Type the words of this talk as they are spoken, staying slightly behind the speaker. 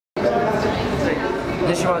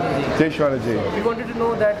Jai Shivanaji. We wanted to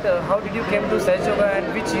know that how did you came to Saj Yoga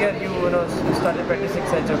and which year you started practicing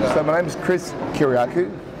Saj Yoga? So my name is Kyriacou.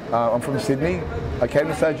 I'm from Sydney. I came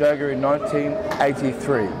to Saj Yoga in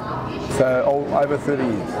 1983, so over 30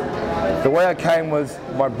 years. The way I came was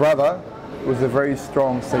my brother was a very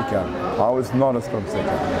strong seeker. I was not a strong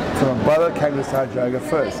seeker. So my brother came to Saj Yoga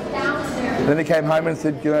first. Then he came home and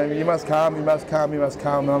said, you must come, you must come, you must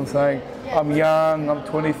come. And I'm saying, I'm young, I'm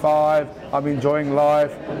 25, I'm enjoying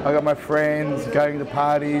life, I got my friends, going to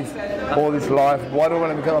parties, all this life. Why do I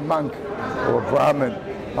want to become a monk or a Brahmin?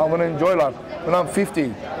 I want to enjoy life. When I'm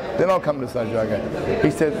 50, then I'll come to Saj Yoga. He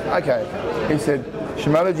said, okay. He said,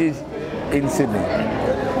 Shimalaji's in Sydney.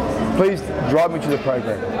 Please drive me to the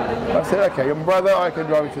program. I said, okay, your brother, I can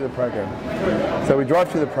drive you to the program. So we drive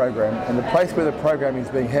to the program, and the place where the program is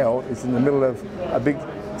being held is in the middle of a big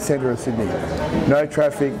centre of Sydney. No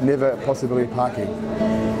traffic, never possibility of parking.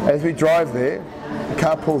 As we drive there, the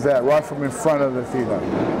car pulls out right from in front of the theatre,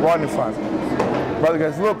 right in front. Brother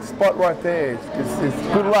goes, look, spot right there,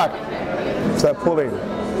 it's good luck. So I pull in,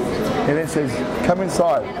 and he says, come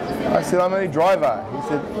inside. I said, I'm only driver. He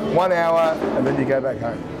said, 1 hour, and then you go back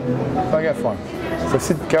home. So I go, fine.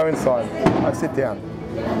 So go inside. I sit down.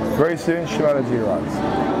 Very soon, Shimalaji arrives.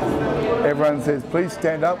 Everyone says, please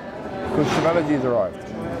stand up, because Shimalaji's arrived.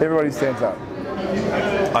 Everybody stands up.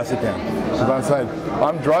 I sit down. So I say,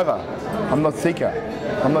 I'm driver. I'm not seeker.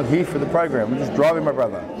 I'm not here for the program. I'm just driving my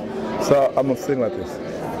brother. So I'm not sitting like this.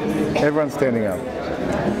 Everyone's standing up.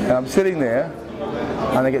 And I'm sitting there,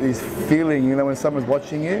 and I get this feeling, you know, when someone's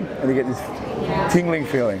watching you, and you get this tingling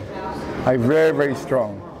feeling. Like very, very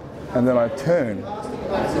strong. And then I turn,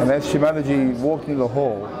 and as Shimalaji walked into the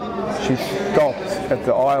hall, she stopped at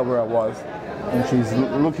the aisle where I was, and she's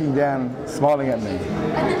looking down, smiling at me.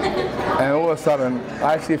 And all of a sudden,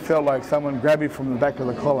 I actually felt like someone grabbed me from the back of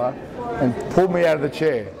the collar and pulled me out of the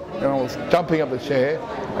chair. And I was jumping up the chair,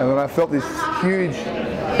 and then I felt this huge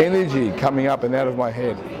energy coming up and out of my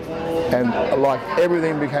head. And like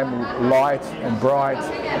everything became light and bright,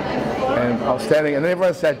 and I was standing, and then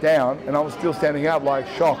everyone sat down, and I was still standing up like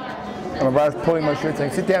shocked. And my brother's pulling my shirt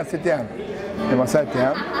saying, sit down, sit down. And I sat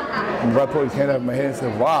down, and my brother put his hand over my head and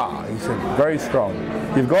said, wow. He said, very strong,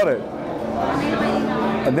 you've got it.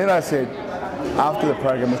 And then I said, after the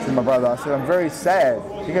program, I said to my brother, I said, I'm very sad.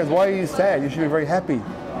 He goes, why are you sad? You should be very happy.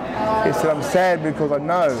 He said, I'm sad because I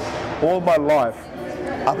know all my life,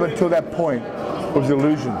 up until that point, was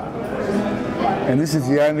illusion. And this is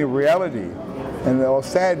the only reality. And I was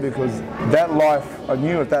sad because that life I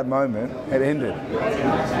knew at that moment had ended.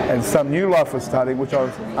 And some new life was starting, which I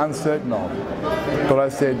was uncertain of. But I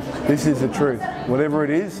said, this is the truth. Whatever it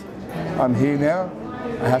is, I'm here now.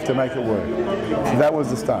 I have to make it work. So that was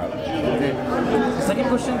the start. The second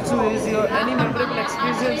question too is any memorable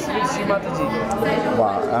experience with Shimataji?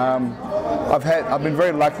 Wow. I've been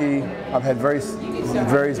very lucky. I've had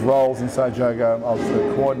various roles in Saj Yoga. I was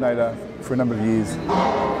the coordinator for a number of years.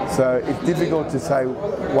 So it's difficult to say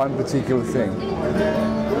one particular thing.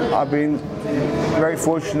 I've been very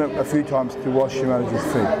fortunate a few times to wash Shimataji's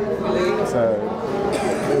feet.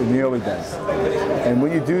 So in the early days. And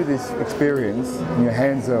when you do this experience, and your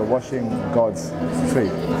hands are washing God's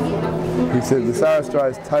feet, he said the Sarastra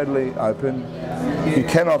is totally open. You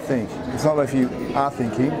cannot think. It's not like you are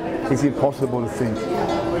thinking, it's impossible to think.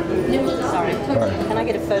 Sorry. Can I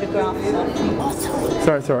get a photograph?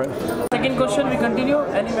 Sorry, it's all right. Second question, we continue.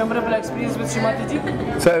 Any memorable experience with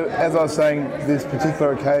Shimataji? So, as I was saying, this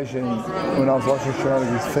particular occasion when I was washing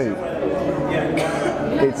Shimataji's feet,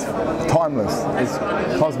 it's timeless, it's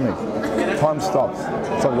cosmic. Time stops.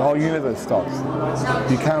 So the whole universe stops.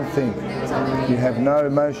 You can't think. You have no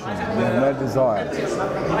emotion. You have no desire.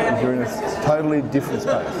 You're in a totally different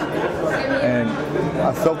space. And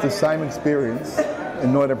I felt the same experience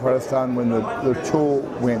in Noida Protestant when the tour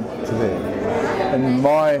went to there. And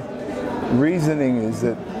my reasoning is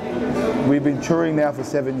that we've been touring now for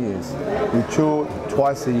 7 years. We tour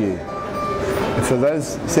twice a year. And for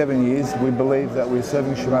those 7 years, we believe that we're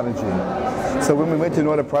serving Shimataji. So when we went to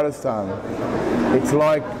Noida Protestant, it's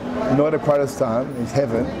like Noida Protestant is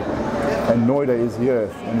heaven and Noida is the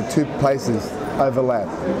earth, and the two places overlap.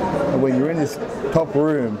 And when you're in this top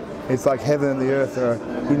room, it's like heaven and the earth are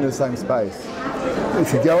in the same space.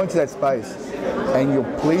 If you go into that space and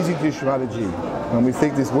you're pleasing to Shimataji, and we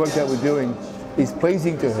think this work that we're doing is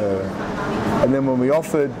pleasing to her, and then when we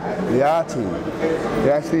offered the arti, it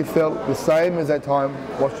actually felt the same as that time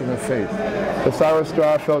washing her feet. The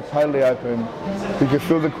Sarastra felt totally open. You could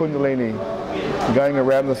feel the Kundalini going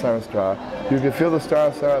around the Sarastra. You could feel the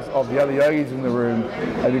Sarastras of the other yogis in the room,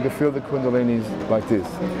 and you could feel the Kundalinis like this.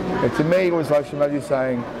 And to me, it was like Shimataji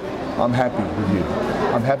saying, I'm happy with you.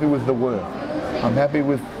 I'm happy with the work. I'm happy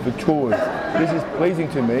with the tours. This is pleasing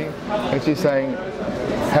to me. And she's saying,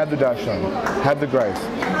 have the darshan, have the grace,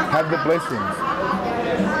 have the blessings.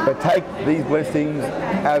 But take these blessings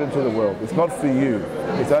out into the world. It's not for you.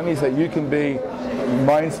 It's only so you can be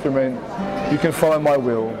my instrument, you can follow my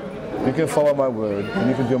will, you can follow my word, and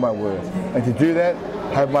you can do my word. And to do that,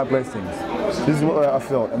 have my blessings. This is what I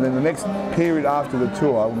felt. And then the next period after the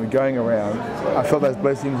tour, when we're going around, I felt those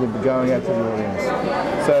blessings would be going out to the audience.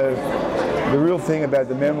 So the real thing about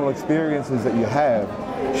the memorable experiences that you have,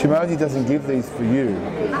 Shrimaji doesn't give these for you.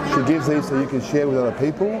 She gives these so you can share with other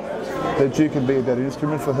people, that you can be a better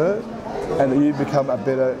instrument for her, and that you become a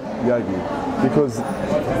better yogi. Because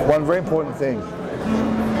one very important thing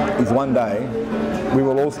is one day we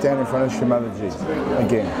will all stand in front of Shrimaji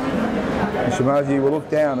again. And Shrimaji will look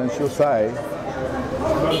down and she'll say,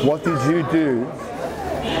 what did you do?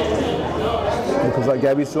 Because I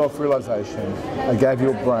gave you self-realization, I gave you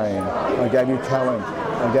a brain, I gave you talent,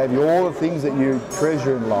 I gave you all the things that you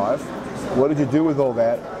treasure in life. What did you do with all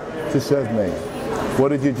that to serve me? What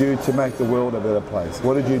did you do to make the world a better place?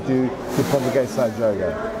 What did you do to propagate Saj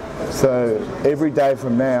Yoga? So every day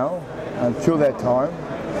from now until that time,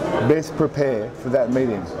 best prepare for that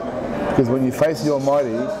meeting. Because when you face the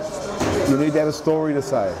Almighty, you need to have a story to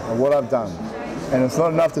say of what I've done. And it's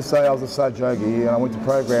not enough to say I was a Saj Yogi and I went to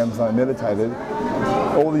programs and I meditated.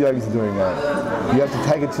 All the yogis are doing that. You have to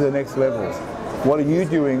take it to the next level. What are you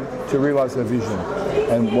doing to realize her vision?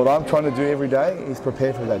 And what I'm trying to do every day is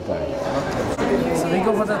prepare for that day. So we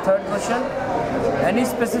go for the third question. Any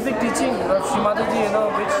specific teaching of Shrimataji,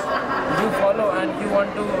 which you follow and you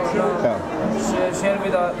want to share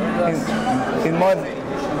with us?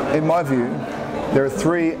 In my view, there are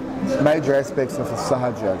three major aspects of a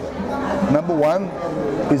Sahaj Yoga. Number one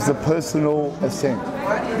is the personal ascent.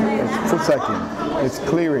 It's footsaking, it's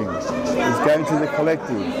clearing, it's going to the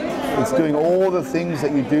collective, it's doing all the things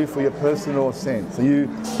that you do for your personal ascent. So your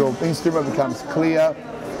instrument becomes clear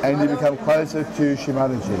and you become closer to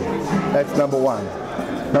Shrimataji. That's number one.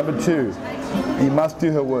 Number two, you must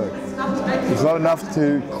do her work. It's not enough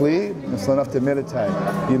to clear, it's not enough to meditate.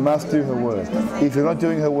 You must do her work. If you're not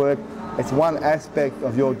doing her work, it's one aspect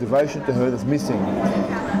of your devotion to her that's missing.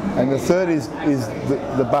 And the third is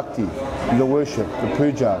the bhakti, the worship, the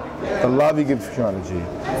puja, the love you give to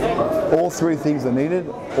Shrimataji. All three things are needed.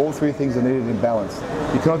 All three things are needed in balance.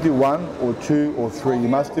 You cannot do one or two or three. You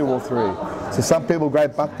must do all three. So some people are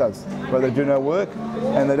great bhaktas, but they do no work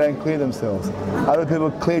and they don't clear themselves. Other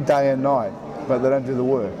people clear day and night, but they don't do the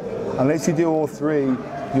work. Unless you do all three,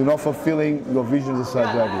 you're not fulfilling your vision as a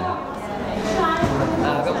Saj Yogi.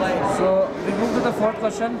 So we move to the fourth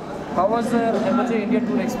question. How was the MOJ India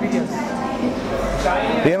tour experience?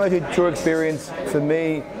 The MOJ tour experience, for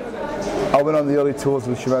me, I went on the early tours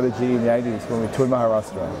with Shrimataji in the 80s when we toured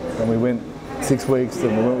Maharashtra. And we went 6 weeks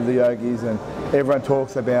and we went with the yogis, and everyone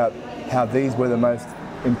talks about how these were the most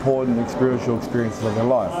important spiritual experiences of their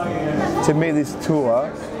life. To me, this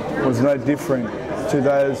tour was no different to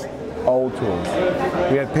those old tours.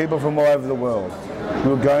 We had people from all over the world. We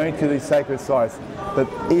were going to these sacred sites, but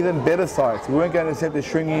even better sites. We weren't going to Septa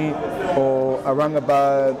Shringi or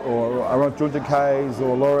Aurangabad or Arunachal Caves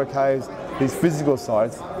or Laura Caves, these physical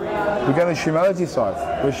sites. We're going to Shrimataji sites,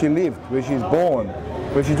 where she lived, where she was born,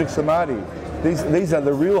 where she took samadhi. These are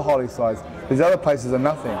the real holy sites. These other places are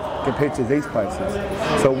nothing compared to these places.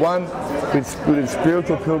 So one, we did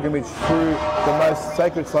spiritual pilgrimage through the most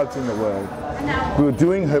sacred sites in the world. We were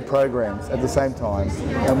doing her programs at the same time,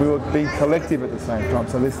 and we were being collective at the same time.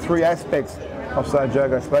 So there's three aspects of Saj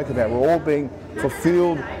Yoga I spoke about. We're all being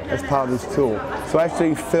fulfilled as part of this tour. So I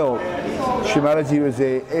actually felt Shrimataji was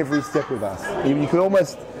there every step with us. You could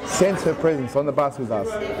almost sense her presence on the bus with us,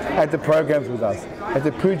 at the programs with us, at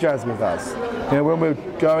the pujas with us. When we're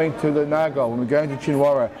going to the Nagal, when we're going to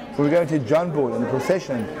Chinwara, when we're going to Janbud in the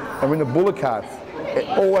procession, and we're in the bullock carts, it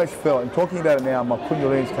always felt, and talking about it now, my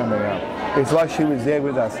kundalini's coming out. It's like she was there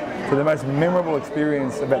with us. So the most memorable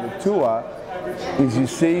experience about the tour is you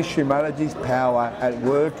see Shrimataji's power at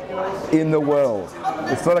work in the world.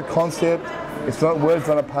 It's not a concept, it's not words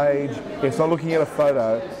on a page, it's not looking at a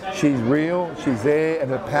photo. She's real, she's there, and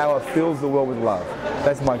her power fills the world with love.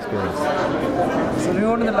 That's my experience. So we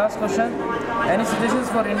go on to the last question. Any suggestions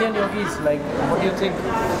for Indian yogis? Like, what do you think?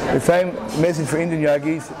 The same message for Indian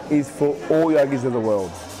yogis is for all yogis of the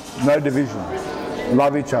world. No division.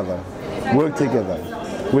 Love each other. Work together.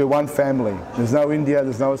 We're one family. There's no India,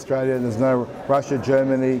 there's no Australia, there's no Russia,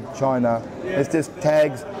 Germany, China. It's just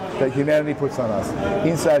tags that humanity puts on us.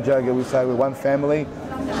 In Saj Yoga we say we're one family,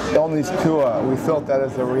 on this tour, we felt that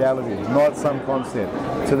as a reality, not some concept.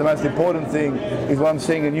 So the most important thing is what I'm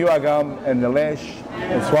seeing in Uagam and Nilesh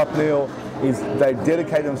and Swapnil is they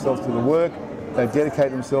dedicate themselves to the work, they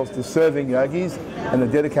dedicate themselves to serving yogis, and they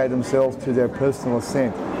dedicate themselves to their personal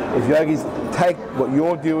ascent. If yogis take what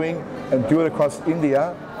you're doing and do it across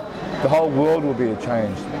India, the whole world will be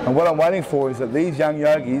changed. And what I'm waiting for is that these young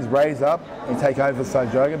yogis raise up and take over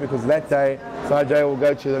Sahaja Yoga, because that day Sahaja Yoga will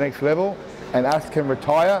go to the next level and us can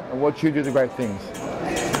retire and watch you do the great things.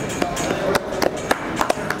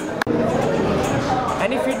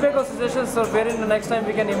 Any feedback or suggestions or wherein the next time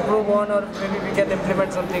we can improve on, or maybe we can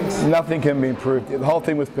implement some things? Nothing can be improved. The whole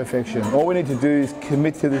thing was perfection. All we need to do is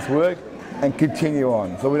commit to this work and continue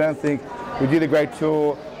on. So we don't think we did a great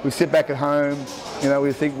tour, we sit back at home, you know,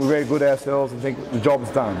 we think we're very good ourselves and think the job's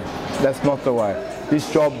done. That's not the way.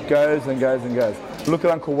 This job goes and goes and goes. Look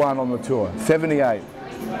at Uncle One on the tour, 78,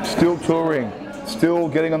 still touring, still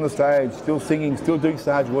getting on the stage, still singing, still doing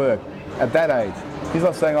stage work at that age. He's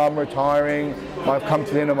not saying, I'm retiring, I've come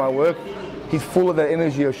to the end of my work. He's full of that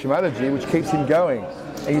energy of Shimadaji, which keeps him going.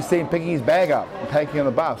 And you see him picking his bag up and taking on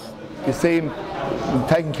the bus. You see him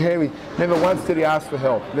taking care of it. Never once did he ask for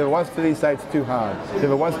help. Never once did he say it's too hard.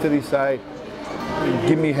 Never once did he say,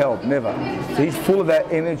 give me help. Never. So he's full of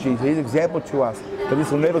that energy. He's an example to us that this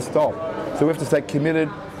will never stop. So we have to stay committed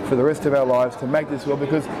for the rest of our lives to make this well,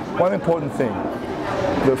 because one important thing,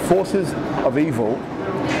 the forces of evil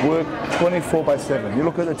work 24/7. You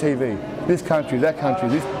look at the TV, this country, that country,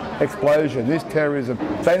 this explosion, this terrorism,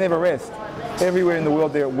 they never rest. Everywhere in the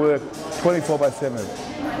world they're at work 24/7.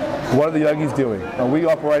 What are the yogis doing? Are we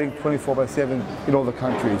operating 24/7 in all the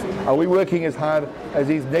countries? Are we working as hard as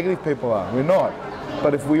these negative people are? We're not.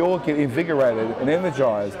 But if we all get invigorated and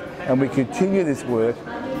energized and we continue this work,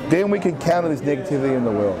 then we can counter this negativity in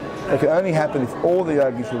the world. It can only happen if all the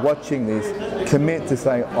yogis who are watching this commit to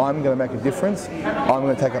saying, I'm going to make a difference, I'm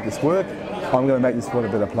going to take up this work, I'm going to make this world a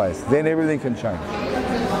better place. Then everything can change.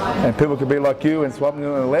 And people can be like you and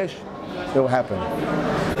Swapnil and Alesh, it will happen.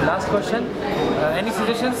 Last question. Any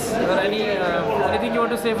suggestions or anything you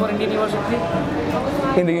want to say for Indian Yuva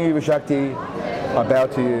Shakti? Indian Yuva Shakti, I bow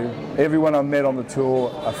to you. Everyone I've met on the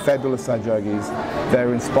tour are fabulous Sahaja Yogis.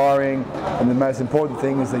 They're inspiring, and the most important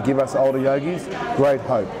thing is they give us older yogis great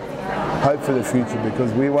hope. Hope for the future,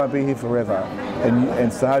 because we won't be here forever,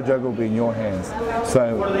 and Sahaja Yoga will be in your hands.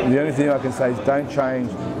 So the only thing I can say is don't change.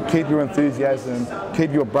 Keep your enthusiasm,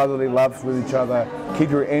 keep your brotherly love with each other, keep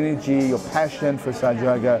your energy, your passion for Sahaja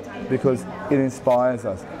Yoga, because it inspires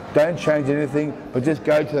us. Don't change anything, but just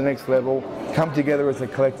go to the next level, come together as a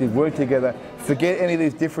collective, work together, forget any of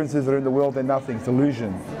these differences that are in the world, they're nothing, it's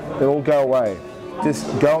illusion. They'll all go away.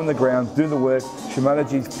 Just go on the ground, do the work.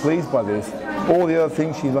 Shimadaji is pleased by this. All the other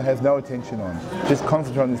things she has no attention on. Just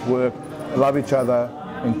concentrate on this work, love each other,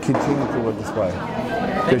 and continue to work this way.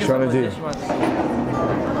 Thank you so much.